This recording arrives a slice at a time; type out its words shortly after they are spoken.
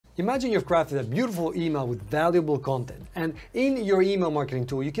Imagine you've crafted a beautiful email with valuable content, and in your email marketing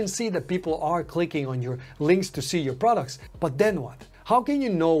tool, you can see that people are clicking on your links to see your products. But then what? How can you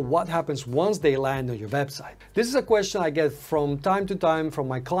know what happens once they land on your website? This is a question I get from time to time from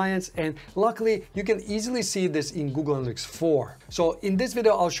my clients, and luckily you can easily see this in Google Analytics 4. So in this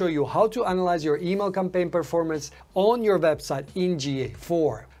video, I'll show you how to analyze your email campaign performance on your website in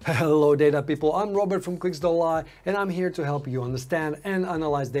GA4. Hello data people, I'm Robert from Clicks.ly, and I'm here to help you understand and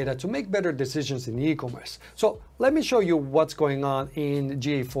analyze data to make better decisions in e-commerce. So let me show you what's going on in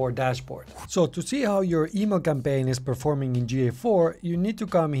GA4 dashboard. So to see how your email campaign is performing in GA4, you need to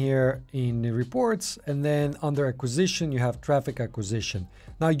come here in the reports, and then under acquisition, you have traffic acquisition.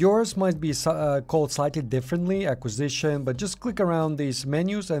 Now yours might be called slightly differently, acquisition, but just click around these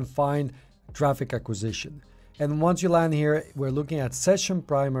menus and find traffic acquisition. And once you land here, we're looking at session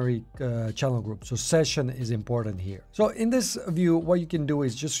primary channel group. So session is important here. So in this view, what you can do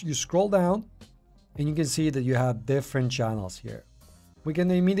is just you scroll down and you can see that you have different channels here. We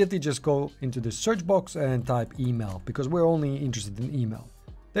can immediately just go into the search box and type email because we're only interested in email.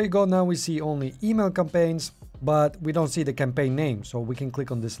 There you go. Now we see only email campaigns, but we don't see the campaign name. So we can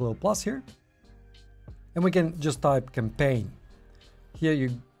click on this little plus here and we can just type campaign. Here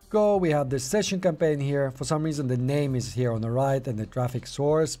you go, we have this session campaign here. For some reason the name is here on the right and the traffic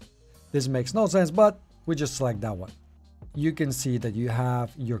source. This makes no sense, but we just select that one. You can see that you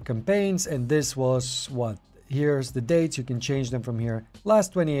have your campaigns, and this was what? Here's the dates. You can change them from here.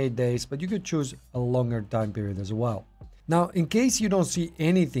 Last 28 days, but you could choose a longer time period as well. Now, in case you don't see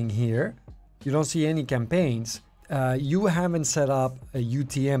anything here, you don't see any campaigns, you haven't set up a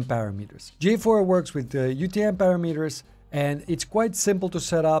UTM parameters. GA4 works with the UTM parameters, and it's quite simple to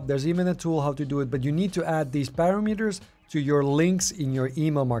set up. There's even a tool how to do it, but you need to add these parameters to your links in your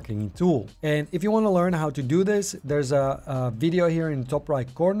email marketing tool. And if you want to learn how to do this, there's a video here in the top right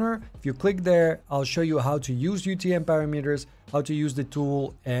corner. If you click there, I'll show you how to use UTM parameters, how to use the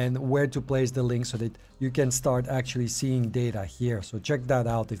tool, and where to place the link so that you can start actually seeing data here. So check that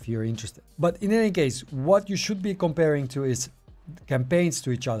out if you're interested. But in any case, what you should be comparing to is campaigns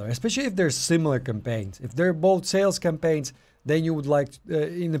to each other, especially if they're similar campaigns. If they're both sales campaigns, then you would like,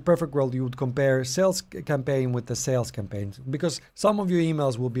 in the perfect world, you would compare sales campaign with the sales campaign, because some of your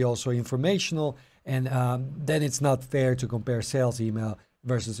emails will be also informational, and then it's not fair to compare sales email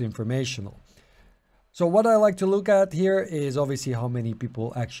versus informational. So what I like to look at here is obviously how many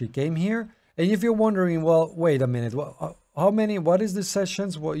people actually came here. And if you're wondering, well, wait a minute, what is the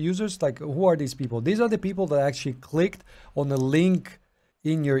sessions, what users, like who are these people? These are the people that actually clicked on the link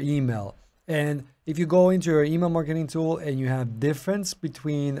in your email. And if you go into your email marketing tool and you have difference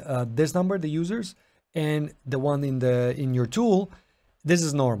between this number, the users, and the one in your tool, this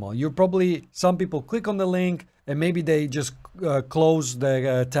is normal. You're probably, some people click on the link and maybe they just close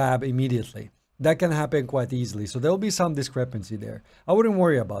the tab immediately. That can happen quite easily. So there'll be some discrepancy there. I wouldn't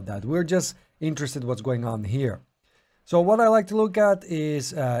worry about that. We're just interested in what's going on here. So what I like to look at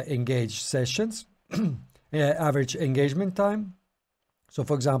is engaged sessions, average engagement time. So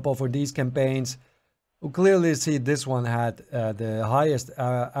for example, for these campaigns, we clearly see this one had the highest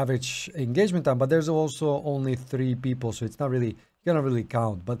average engagement time, but there's also only 3 people. So it's not really, you cannot really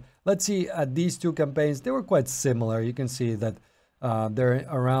count. But let's see at these 2 campaigns, they were quite similar. You can see that they're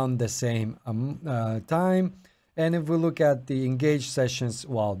around the same time. And if we look at the engaged sessions,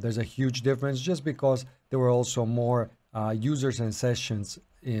 well, there's a huge difference just because there were also more users and sessions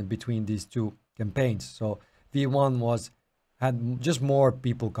in between these 2 campaigns. So V1 had just more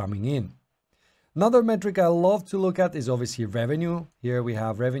people coming in. Another metric I love to look at is obviously revenue. Here we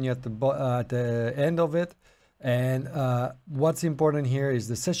have revenue at the end of it. And what's important here is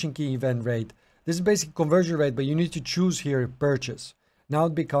the session key event rate. This is basic conversion rate, but you need to choose here purchase. Now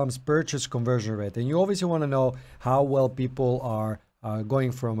it becomes purchase conversion rate. And you obviously want to know how well people are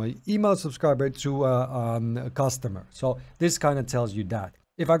going from an email subscriber to a customer. So this kind of tells you that.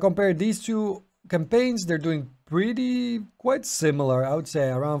 If I compare these 2 campaigns, they're doing quite similar. I would say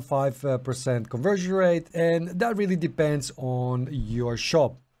around 5% conversion rate. And that really depends on your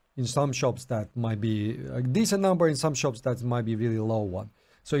shop. In some shops that might be a decent number, in some shops that might be really low one.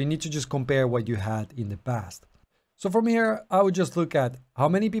 So you need to just compare what you had in the past. So from here, I would just look at how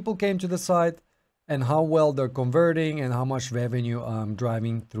many people came to the site and how well they're converting and how much revenue I'm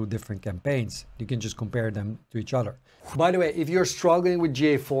driving through different campaigns. You can just compare them to each other. By the way, if you're struggling with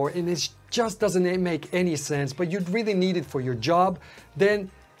GA4 and it just doesn't make any sense, but you really need it for your job, then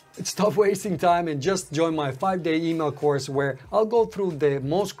Stop wasting time and just join my 5-day email course where I'll go through the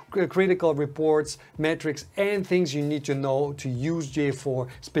most critical reports, metrics, and things you need to know to use GA4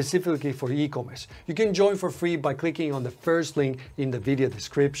 specifically for e-commerce. You can join for free by clicking on the first link in the video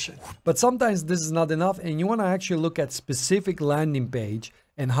description. But sometimes this is not enough and you want to actually look at specific landing page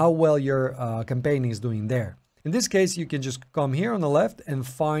and how well your campaign is doing there. In this case, you can just come here on the left and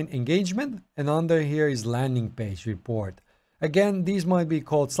find engagement, and under here is landing page report. Again, these might be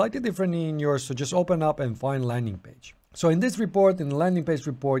called slightly differently in yours, so just open up and find landing page. So in this report, in the landing page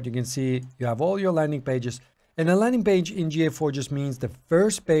report, you can see you have all your landing pages. And a landing page in GA4 just means the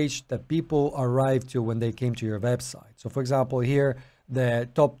first page that people arrive to when they came to your website. So for example, here, the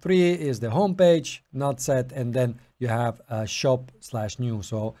top 3 is the home page, not set, and then you have shop/new.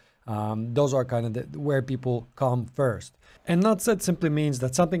 So those are kind of where people come first. And not set simply means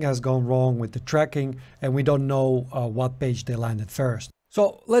that something has gone wrong with the tracking and we don't know what page they landed first.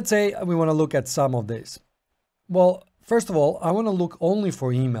 So let's say we want to look at some of this. Well, first of all, I want to look only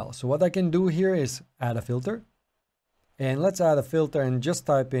for email. So what I can do here is add a filter. And let's add a filter and just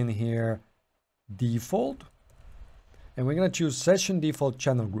type in here default. And we're going to choose session default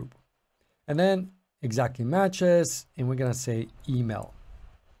channel group. And then exactly matches. And we're going to say email.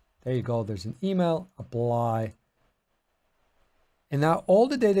 There you go. There's an email. Apply. And now all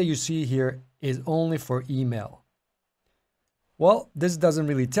the data you see here is only for email. Well, this doesn't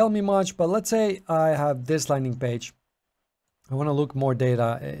really tell me much, but let's say I have this landing page. I want to look more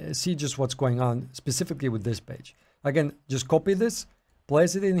data, see just what's going on specifically with this page. I can just copy this,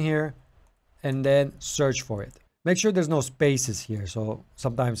 place it in here, and then search for it. Make sure there's no spaces here. So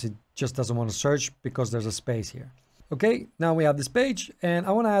sometimes it just doesn't want to search because there's a space here. Okay, now we have this page and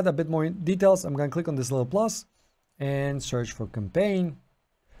I want to add a bit more details. I'm going to click on this little plus and search for campaign.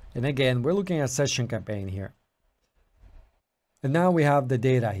 And again, we're looking at session campaign here. And now we have the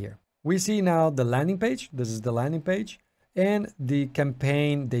data here. We see now the landing page. This is the landing page and the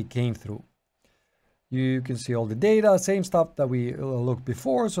campaign they came through. You can see all the data, same stuff that we looked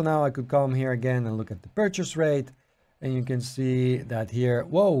before. So now I could come here again and look at the purchase rate. And you can see that here,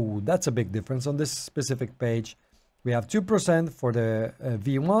 whoa, that's a big difference on this specific page. We have 2% for the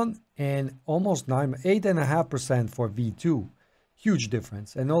V1 and almost 8.5% for V2. Huge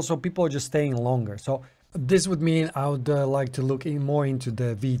difference. And also people are just staying longer. So this would mean I would like to look more into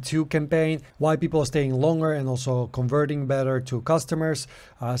the V2 campaign, why people are staying longer and also converting better to customers.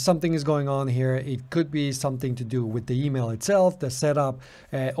 Something is going on here. It could be something to do with the email itself, the setup,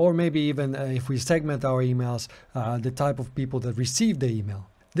 or maybe even if we segment our emails, the type of people that receive the email.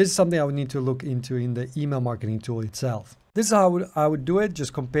 This is something I would need to look into in the email marketing tool itself. This is how I would do it,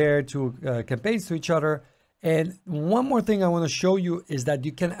 just compare two campaigns to each other. And one more thing I want to show you is that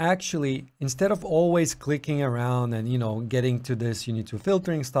you can actually, instead of always clicking around and, getting to this, you need to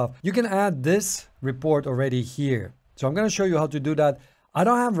filtering stuff, you can add this report already here. So I'm going to show you how to do that. I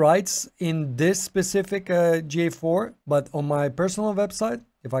don't have rights in this specific GA4, but on my personal website,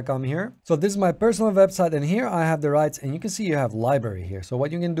 if I come here, so this is my personal website and here I have the rights and you can see you have library here. So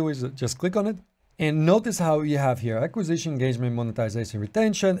what you can do is just click on it and notice how you have here acquisition, engagement, monetization,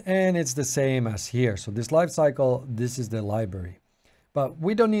 retention, and it's the same as here. So this life cycle, this is the library, but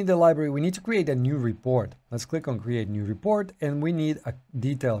we don't need the library. We need to create a new report. Let's click on create new report and we need a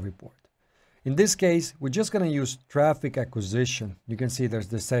detailed report. In this case, we're just going to use traffic acquisition. You can see there's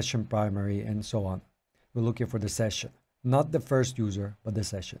the session primary and so on. We're looking for the session, not the first user, but the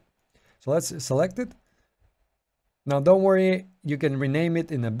session. So let's select it. Now, don't worry, you can rename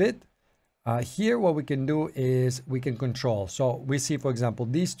it in a bit. Here, what we can do is we can control. So we see, for example,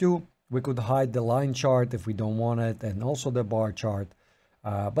 these two, we could hide the line chart if we don't want it, and also the bar chart.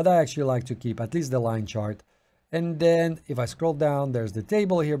 But I actually like to keep at least the line chart. And then if I scroll down, there's the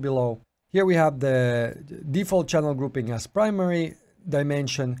table here below. Here we have the default channel grouping as primary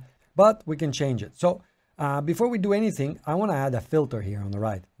dimension, but we can change it. So before we do anything, I want to add a filter here on the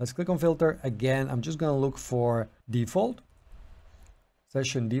right. Let's click on filter. Again, I'm just going to look for default,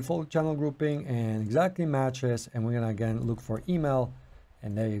 session default channel grouping, and exactly matches. And we're going to again look for email.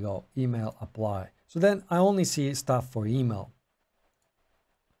 And there you go, email, apply. So then I only see stuff for email.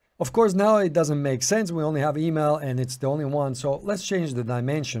 Of course, now it doesn't make sense. We only have email and it's the only one. So let's change the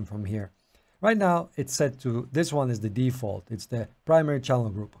dimension from here. Right now, it's set to, this one is the default. It's the primary channel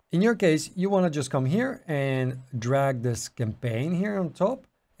group. In your case, you want to just come here and drag this campaign here on top.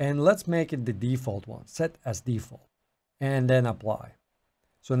 And let's make it the default one, set as default. And then apply.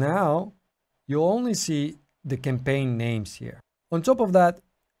 So now, you'll only see the campaign names here. On top of that,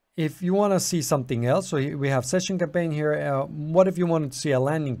 if you want to see something else, so we have session campaign here. What if you want to see a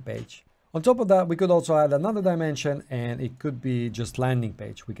landing page? On top of that, we could also add another dimension, and it could be just landing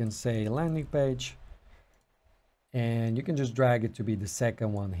page. We can say landing page, and you can just drag it to be the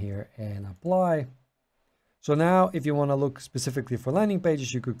second one here and apply. So now if you want to look specifically for landing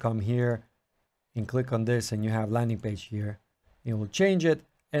pages, you could come here and click on this, and you have landing page here. It will change it,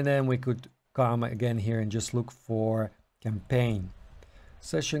 and then we could come again here and just look for campaign,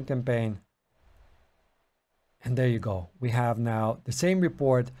 session campaign. And there you go. We have now the same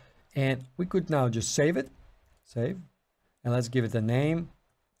report, and we could now just save it, save, and let's give it a name,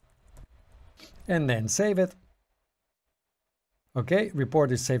 and then save it. Okay,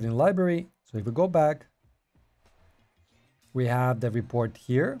 report is saved in library. So if we go back, we have the report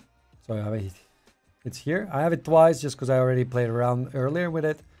here. So I have it, it's here. I have it twice just because I already played around earlier with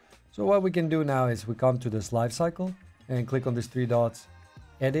it. So what we can do now is we come to this life cycle and click on these three dots,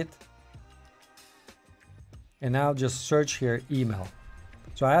 edit, and now just search here email.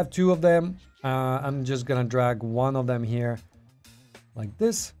 So I have two of them. I'm just gonna drag one of them here like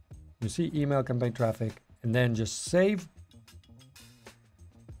this. You see email campaign traffic, and then just save.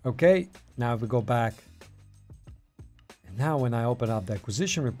 Okay, now if we go back, and now when I open up the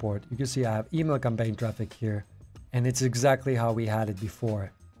acquisition report, you can see I have email campaign traffic here, and it's exactly how we had it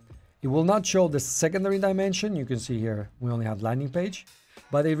before. It will not show the secondary dimension. You can see here we only have landing page,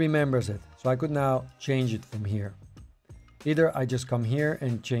 but it remembers it. So I could now change it from here. Either I just come here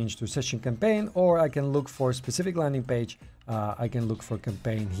and change to session campaign, or I can look for a specific landing page. I can look for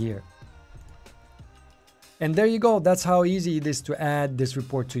campaign here. And there you go. That's how easy it is to add this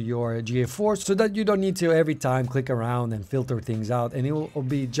report to your GA4, so that you don't need to every time click around and filter things out, and it will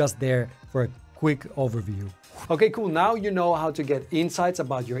be just there for a quick overview. Okay, cool. Now you know how to get insights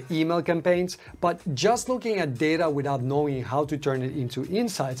about your email campaigns, but just looking at data without knowing how to turn it into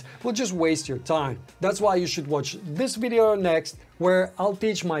insights will just waste your time. That's why you should watch this video next, where I'll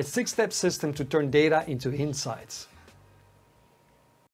teach my 6-step system to turn data into insights.